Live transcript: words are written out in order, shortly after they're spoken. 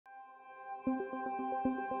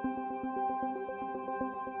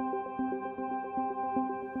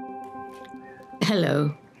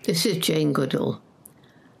Hello, this is Jane Goodall.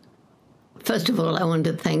 First of all, I want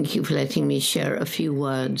to thank you for letting me share a few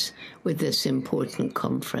words with this important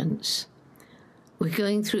conference. We're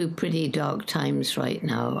going through pretty dark times right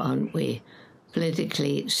now, aren't we?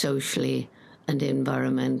 Politically, socially, and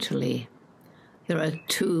environmentally. There are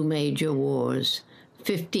 2 major wars,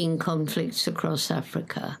 15 conflicts across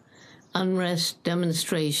Africa, unrest,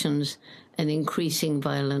 demonstrations, and increasing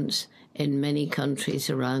violence in many countries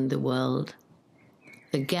around the world.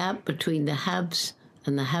 The gap between the haves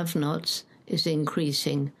and the have-nots is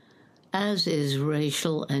increasing, as is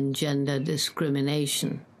racial and gender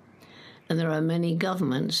discrimination. And there are many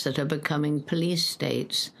governments that are becoming police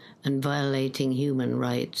states and violating human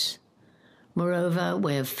rights. Moreover,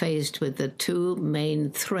 we are faced with the 2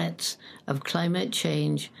 main threats of climate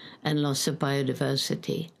change and loss of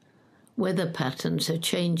biodiversity. Weather patterns are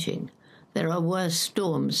changing. There are worse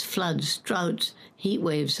storms, floods, droughts, heat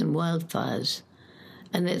waves, and wildfires.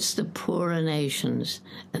 And it's the poorer nations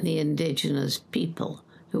and the indigenous people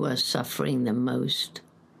who are suffering the most.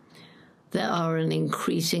 There are an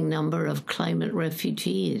increasing number of climate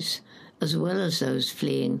refugees, as well as those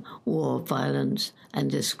fleeing war, violence,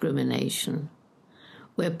 and discrimination.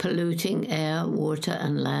 We're polluting air, water,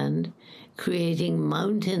 and land, creating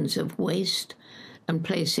mountains of waste, and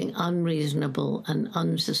placing unreasonable and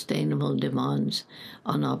unsustainable demands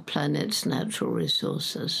on our planet's natural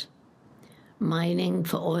resources. Mining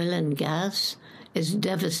for oil and gas is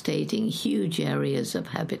devastating huge areas of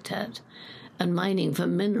habitat, and mining for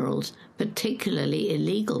minerals, particularly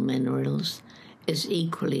illegal minerals, is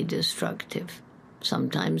equally destructive,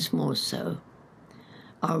 sometimes more so.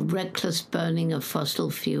 Our reckless burning of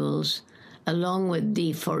fossil fuels, along with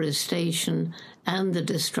deforestation and the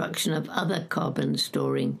destruction of other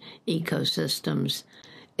carbon-storing ecosystems,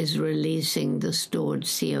 is releasing the stored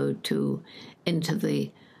CO2 into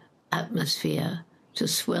the atmosphere to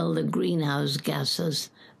swell the greenhouse gases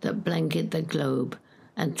that blanket the globe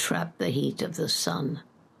and trap the heat of the sun.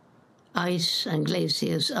 Ice and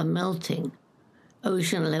glaciers are melting.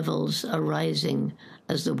 Ocean levels are rising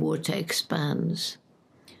as the water expands.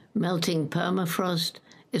 Melting permafrost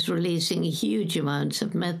is releasing huge amounts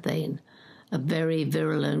of methane, a very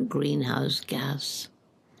virulent greenhouse gas.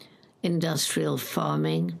 Industrial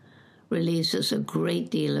farming releases a great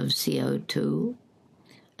deal of CO2,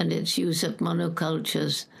 and its use of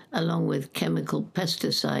monocultures, along with chemical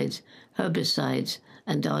pesticides, herbicides,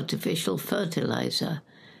 and artificial fertilizer,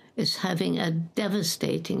 is having a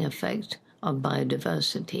devastating effect on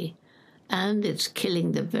biodiversity, and it's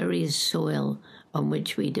killing the very soil on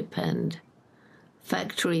which we depend.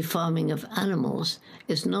 Factory farming of animals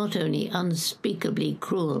is not only unspeakably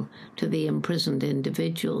cruel to the imprisoned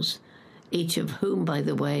individuals, each of whom, by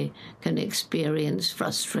the way, can experience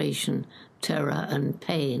frustration, terror, and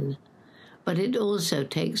pain, but it also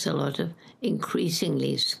takes a lot of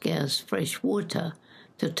increasingly scarce fresh water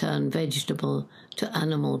to turn vegetable to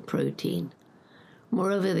animal protein.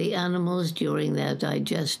 Moreover, the animals during their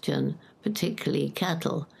digestion, particularly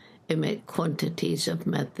cattle, emit quantities of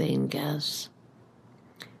methane gas.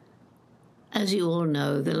 As you all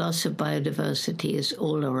know, the loss of biodiversity is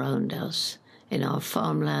all around us, in our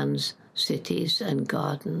farmlands, cities, and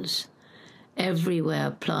gardens.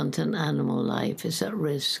 Everywhere plant and animal life is at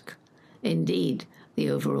risk. Indeed, the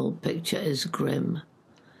overall picture is grim.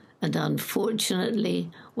 And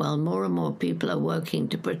unfortunately, while more and more people are working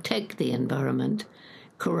to protect the environment,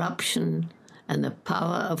 corruption and the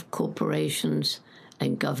power of corporations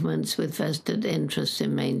and governments with vested interests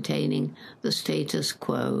in maintaining the status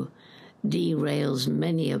quo derails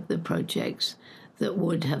many of the projects that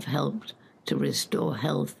would have helped to restore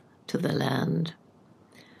health to the land.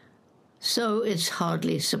 So it's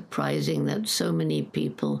hardly surprising that so many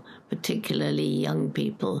people, particularly young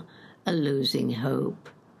people, are losing hope.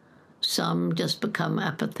 Some just become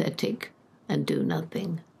apathetic and do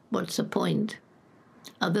nothing. What's the point?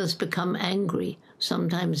 Others become angry,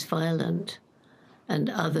 sometimes violent,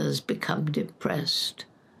 and others become depressed,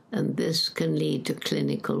 and this can lead to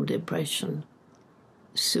clinical depression.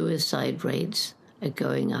 Suicide rates are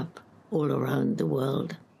going up all around the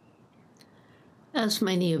world. As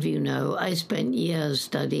many of you know, I spent years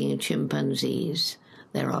studying chimpanzees.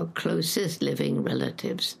 They're our closest living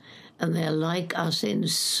relatives, and they're like us in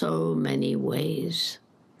so many ways.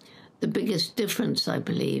 The biggest difference, I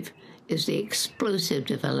believe, is the explosive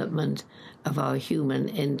development of our human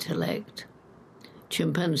intellect.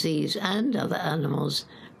 Chimpanzees and other animals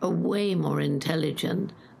are way more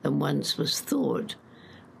intelligent than once was thought,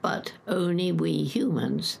 but only we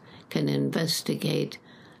humans can investigate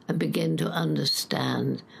and begin to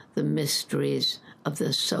understand the mysteries of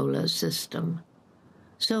the solar system.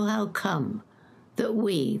 So how come that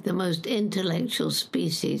we, the most intellectual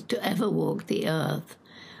species to ever walk the earth,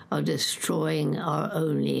 are destroying our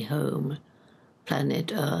only home,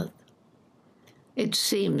 planet Earth? It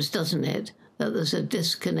seems, doesn't it, that there's a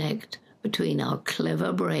disconnect between our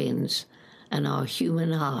clever brains and our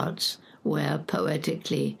human hearts, where,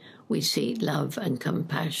 poetically, we seek love and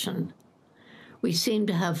compassion. We seem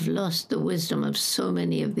to have lost the wisdom of so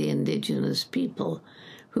many of the indigenous people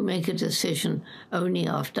who make a decision only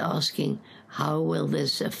after asking, how will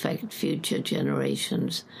this affect future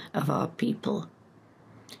generations of our people?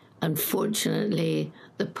 Unfortunately,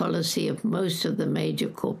 the policy of most of the major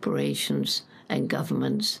corporations and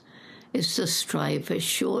governments is to strive for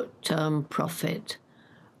short-term profit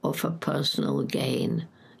or for personal gain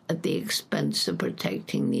at the expense of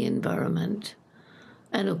protecting the environment.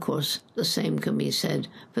 And of course, the same can be said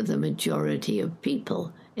for the majority of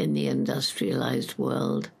people in the industrialized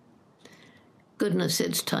world. Goodness,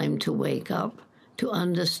 it's time to wake up, to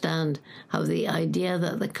understand how the idea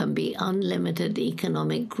that there can be unlimited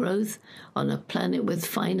economic growth on a planet with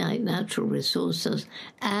finite natural resources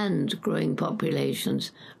and growing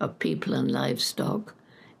populations of people and livestock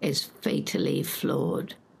is fatally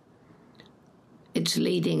flawed. It's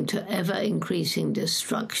leading to ever-increasing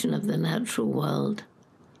destruction of the natural world.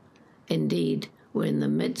 Indeed, we're in the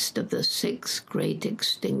midst of the sixth great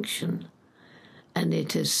extinction, and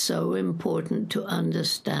it is so important to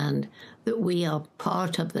understand that we are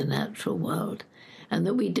part of the natural world and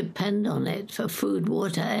that we depend on it for food,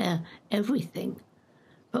 water, air, everything.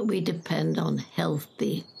 But we depend on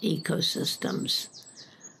healthy ecosystems.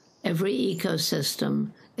 Every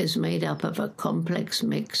ecosystem is made up of a complex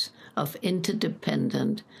mix of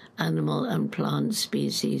interdependent animal and plant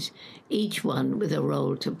species, each one with a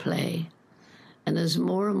role to play. And as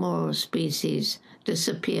more and more species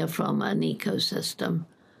disappear from an ecosystem,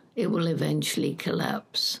 it will eventually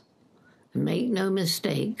collapse. And make no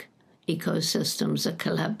mistake, ecosystems are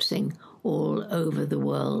collapsing all over the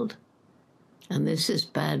world. And this is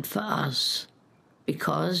bad for us,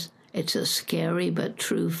 because it's a scary but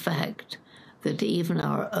true fact that even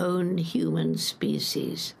our own human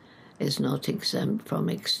species is not exempt from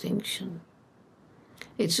extinction.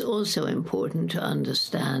 It's also important to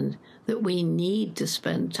understand that we need to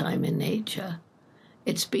spend time in nature.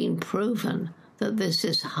 It's been proven that this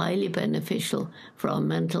is highly beneficial for our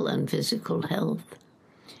mental and physical health.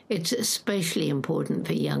 It's especially important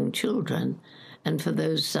for young children and for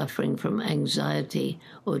those suffering from anxiety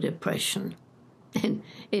or depression.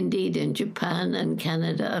 Indeed, in Japan and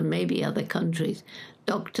Canada and maybe other countries,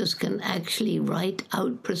 doctors can actually write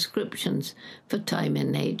out prescriptions for time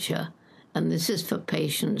in nature, and this is for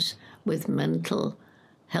patients with mental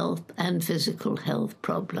health and physical health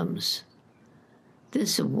problems.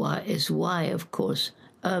 This is why, of course,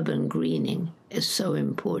 urban greening is so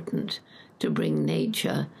important, to bring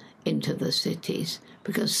nature into the cities,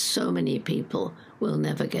 because so many people will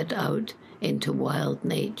never get out into wild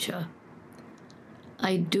nature.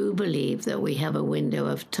 I do believe that we have a window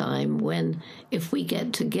of time when, if we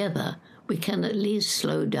get together, we can at least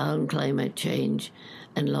slow down climate change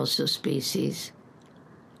and loss of species.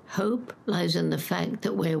 Hope lies in the fact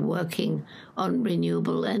that we're working on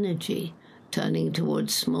renewable energy, turning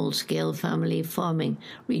towards small-scale family farming,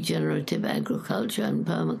 regenerative agriculture and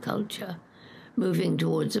permaculture, moving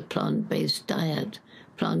towards a plant-based diet,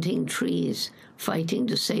 planting trees, fighting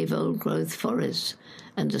to save old-growth forests,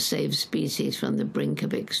 and to save species from the brink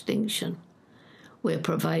of extinction. We're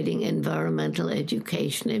providing environmental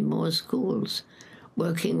education in more schools,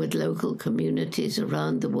 working with local communities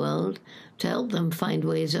around the world to help them find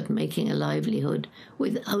ways of making a livelihood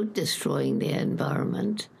without destroying the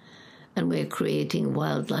environment. And we're creating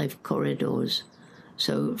wildlife corridors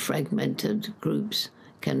so fragmented groups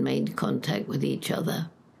can maintain contact with each other.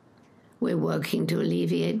 We're working to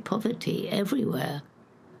alleviate poverty everywhere.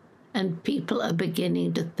 And people are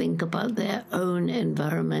beginning to think about their own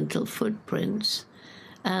environmental footprints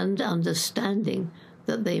and understanding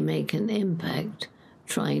that they make an impact,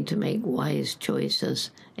 trying to make wise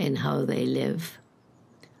choices in how they live.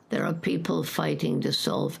 There are people fighting to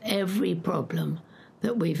solve every problem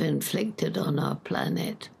that we've inflicted on our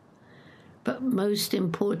planet. But most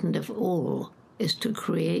important of all is to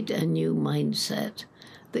create a new mindset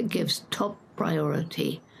that gives top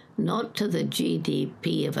priority not to the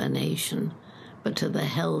GDP of a nation, but to the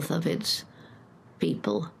health of its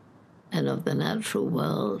people and of the natural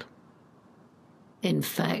world. In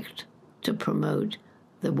fact, to promote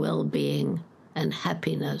the well-being and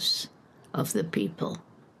happiness of the people.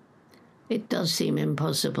 It does seem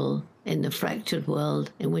impossible in the fractured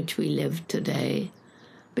world in which we live today,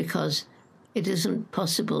 because it isn't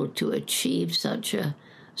possible to achieve such a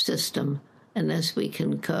system unless we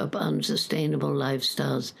can curb unsustainable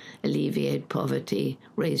lifestyles, alleviate poverty,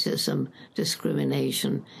 racism,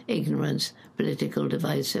 discrimination, ignorance, political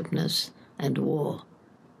divisiveness, and war.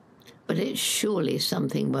 But it's surely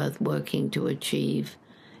something worth working to achieve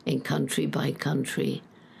in country by country,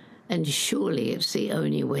 and surely it's the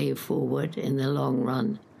only way forward in the long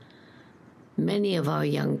run. Many of our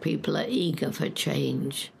young people are eager for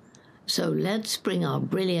change, so let's bring our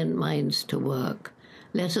brilliant minds to work.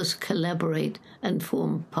 Let us collaborate and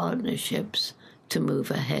form partnerships to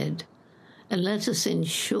move ahead. And let us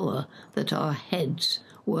ensure that our heads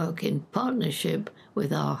work in partnership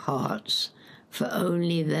with our hearts, for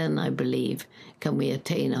only then, I believe, can we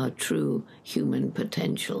attain our true human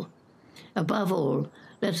potential. Above all,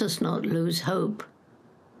 let us not lose hope.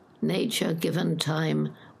 Nature, given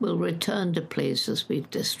time, will return to places we've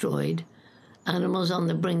destroyed. Animals on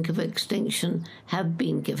the brink of extinction have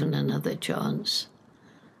been given another chance.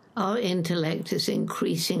 Our intellect is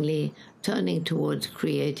increasingly turning towards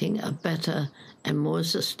creating a better and more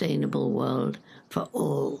sustainable world for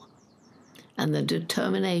all. And the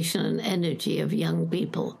determination and energy of young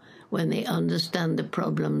people, when they understand the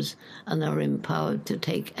problems and are empowered to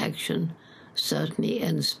take action, certainly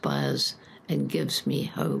inspires and gives me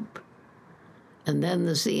hope. And then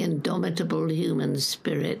there's the indomitable human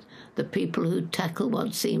spirit, the people who tackle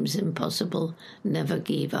what seems impossible, never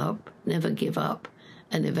give up,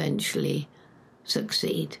 and eventually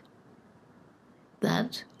succeed.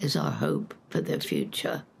 That is our hope for the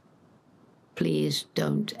future. Please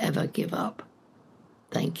don't ever give up.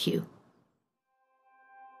 Thank you.